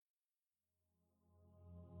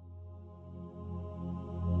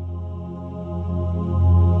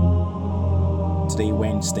Today,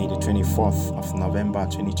 Wednesday, the 24th of November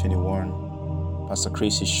 2021, Pastor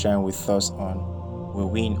Chris is sharing with us on "We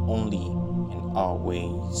win only in our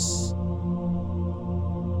ways.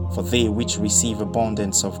 For they which receive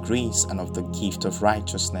abundance of grace and of the gift of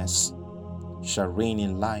righteousness shall reign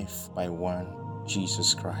in life by one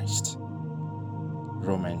Jesus Christ."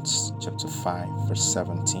 Romans chapter 5, verse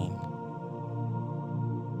 17.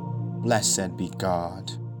 Blessed be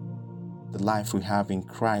God. The life we have in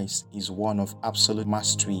Christ is one of absolute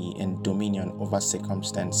mastery and dominion over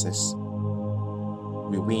circumstances.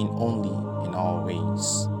 We win only in our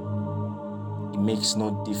ways. It makes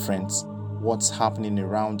no difference what's happening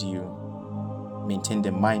around you. Maintain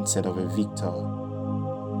the mindset of a victor.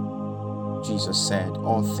 Jesus said,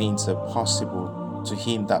 "All things are possible to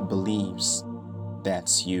him that believes."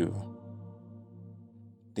 That's you.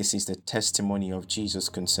 This is the testimony of Jesus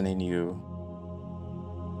concerning you.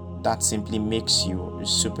 That simply makes you a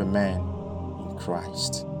superman in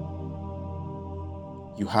Christ.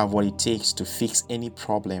 You have what it takes to fix any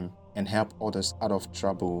problem and help others out of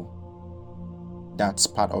trouble. That's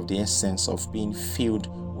part of the essence of being filled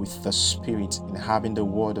with the Spirit and having the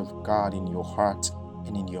Word of God in your heart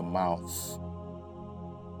and in your mouth.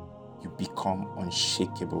 You become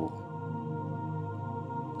unshakable.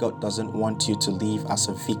 God doesn't want you to live as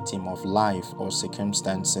a victim of life or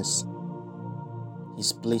circumstances.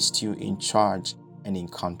 He's placed you in charge and in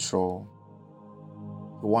control.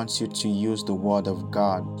 He wants you to use the Word of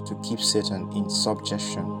God to keep Satan in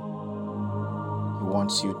subjection. He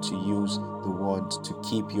wants you to use the Word to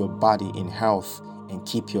keep your body in health and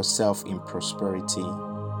keep yourself in prosperity.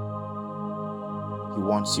 He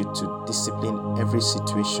wants you to discipline every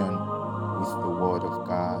situation with the Word of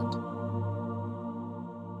God.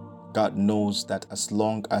 God knows that as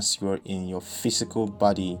long as you are in your physical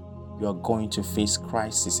body, you are going to face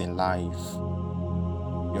crises in life.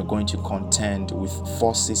 You're going to contend with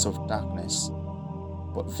forces of darkness,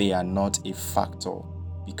 but they are not a factor,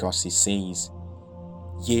 because He says,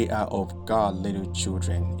 "Ye are of God, little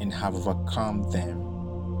children, and have overcome them,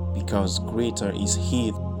 because greater is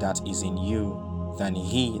He that is in you than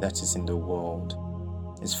he that is in the world."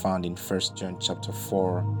 It's found in 1 John chapter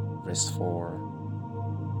 4, verse 4.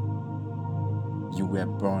 You were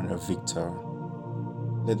born a victor.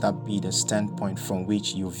 Let that be the standpoint from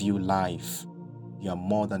which you view life. You are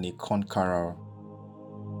more than a conqueror.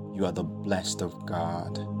 You are the blessed of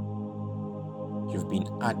God. You've been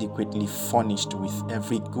adequately furnished with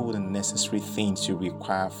every good and necessary things you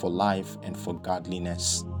require for life and for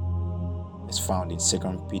godliness. It's found in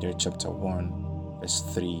 2 Peter chapter 1, verse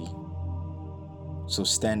 3. So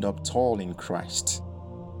stand up tall in Christ.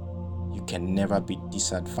 You can never be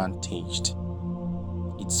disadvantaged.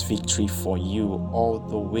 It's victory for you all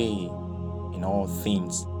the way, in all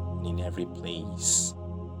things, and in every place.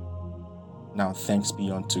 Now thanks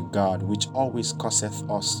be unto God, which always causeth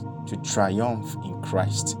us to triumph in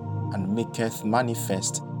Christ, and maketh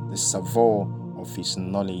manifest the savour of His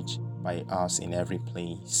knowledge by us in every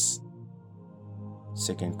place.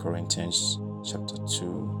 2 Corinthians chapter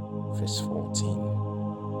 2, verse 14.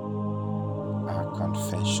 Our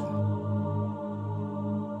confession.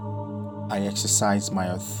 I exercise my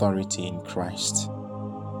authority in Christ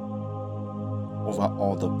over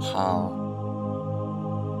all the power,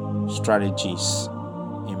 strategies,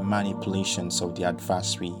 and manipulations of the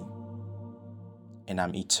adversary, and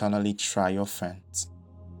I'm eternally triumphant.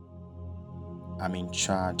 I'm in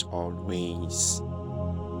charge always.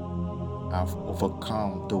 I've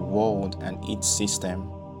overcome the world and its system,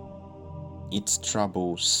 its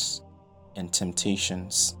troubles and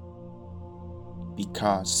temptations,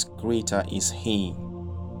 because greater is He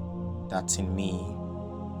that's in me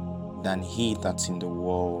than he that's in the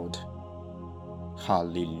world.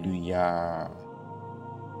 Hallelujah.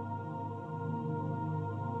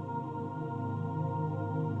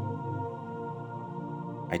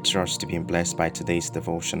 I trust you've been blessed by today's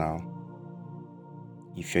devotional.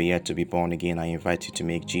 If you're yet to be born again, I invite you to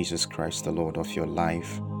make Jesus Christ the Lord of your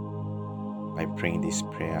life by praying this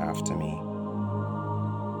prayer after me.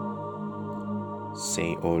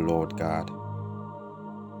 Say, "O Lord God,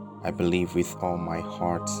 I believe with all my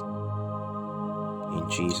heart in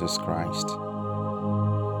Jesus Christ,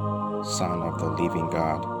 Son of the living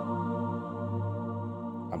God.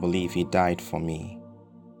 I believe He died for me,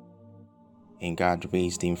 and God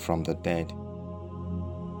raised Him from the dead.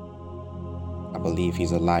 I believe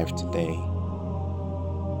He's alive today.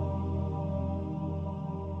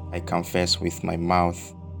 I confess with my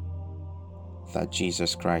mouth that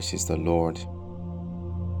Jesus Christ is the Lord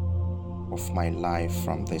of my life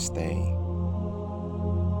from this day.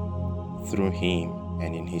 Through Him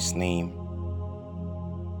and in His name,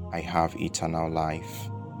 I have eternal life.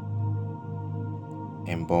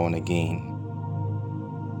 I'm born again.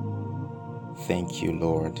 Thank you,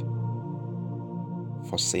 Lord,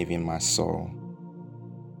 for saving my soul.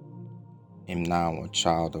 I'm now a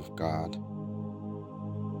child of God.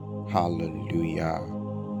 Hallelujah.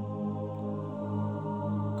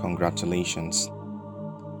 Congratulations.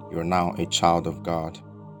 You're now a child of God.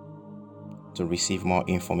 To receive more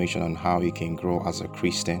information on how you can grow as a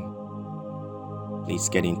Christian, please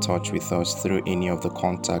get in touch with us through any of the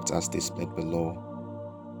contacts as displayed below.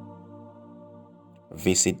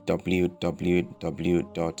 Visit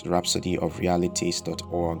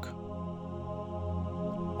www.rhapsodyofrealities.org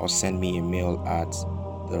or send me a mail at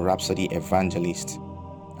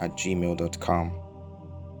therhapsodyevangelist@gmail.com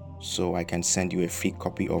so I can send you a free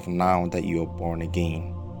copy of Now That You Are Born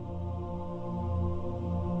Again.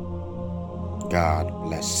 God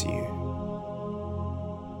bless you.